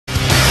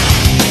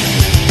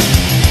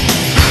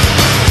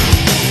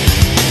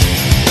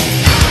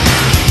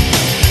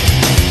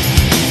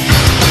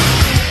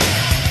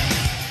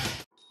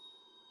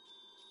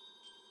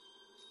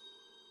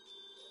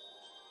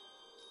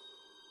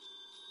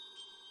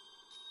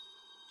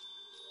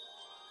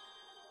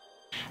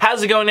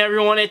How's it going,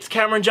 everyone? It's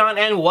Cameron John,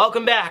 and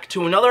welcome back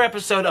to another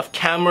episode of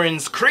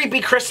Cameron's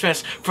Creepy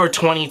Christmas for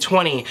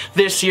 2020.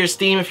 This year's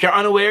theme, if you're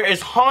unaware,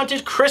 is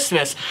Haunted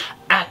Christmas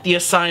at the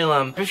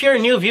Asylum. If you're a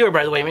new viewer,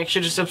 by the way, make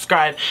sure to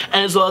subscribe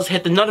and as well as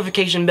hit the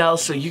notification bell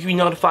so you can be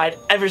notified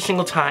every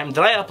single time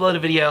that I upload a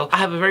video. I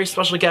have a very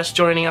special guest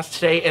joining us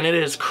today, and it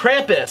is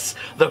Krampus,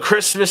 the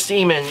Christmas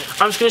demon.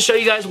 I'm just going to show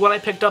you guys what I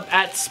picked up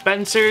at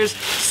Spencer's.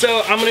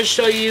 So I'm going to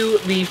show you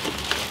the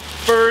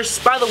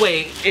first, by the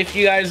way, if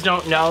you guys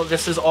don't know,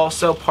 this is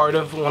also part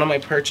of one of my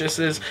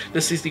purchases.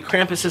 This is the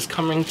Krampus is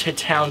Coming to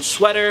Town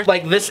sweater.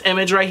 Like, this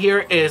image right here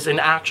is an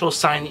actual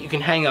sign that you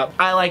can hang up.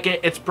 I like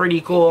it, it's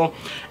pretty cool.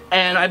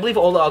 And I believe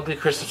all the ugly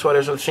Christmas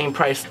sweaters are the same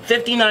price.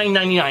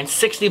 $59.99,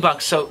 60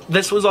 bucks. So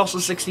this was also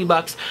 60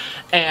 bucks,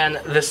 and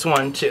this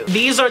one too.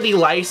 These are the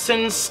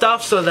licensed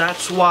stuff, so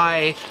that's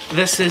why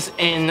this is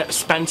in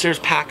Spencer's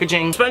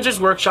packaging.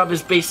 Spencer's Workshop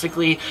is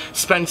basically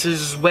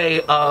Spencer's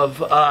way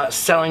of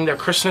selling their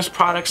Christmas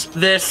products.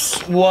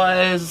 This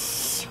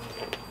was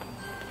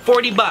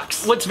 40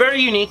 bucks. What's very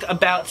unique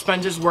about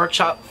Spencer's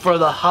Workshop for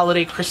the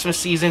holiday Christmas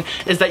season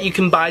is that you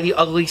can buy the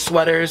ugly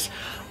sweaters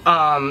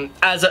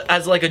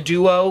as like a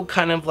duo,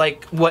 kind of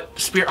like what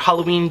Spirit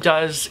Halloween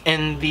does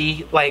in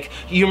the like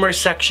humor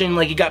section.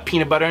 Like, you got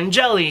Peanut Butter and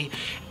Jelly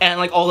and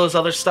like all those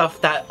other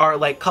stuff that are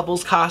like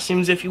couples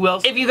costumes, if you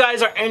will. If you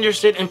guys are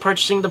interested in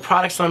purchasing the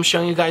products that I'm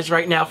showing you guys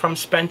right now from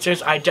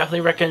Spencer's, I definitely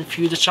recommend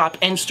for you to shop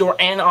in-store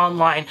and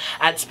online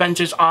at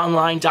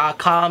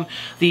spencersonline.com.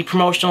 The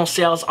promotional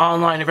sales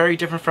online are very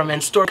different from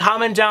in-store.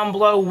 Comment down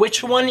below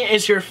which one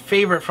is your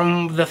favorite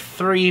from the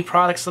three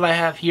products that I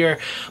have here.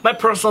 My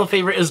personal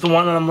favorite is the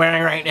one that I'm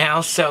wearing right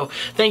now. So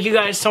thank you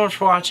guys so much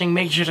for watching.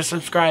 Make sure to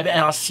subscribe, and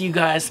I'll see you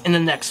guys in the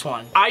next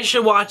one. I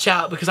should watch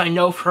out because I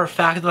know for a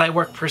fact that I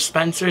work for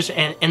Spencer's,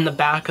 and in the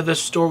back of the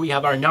store we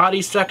have our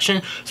naughty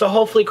section, so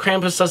hopefully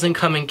Krampus doesn't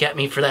come and get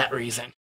me for that reason.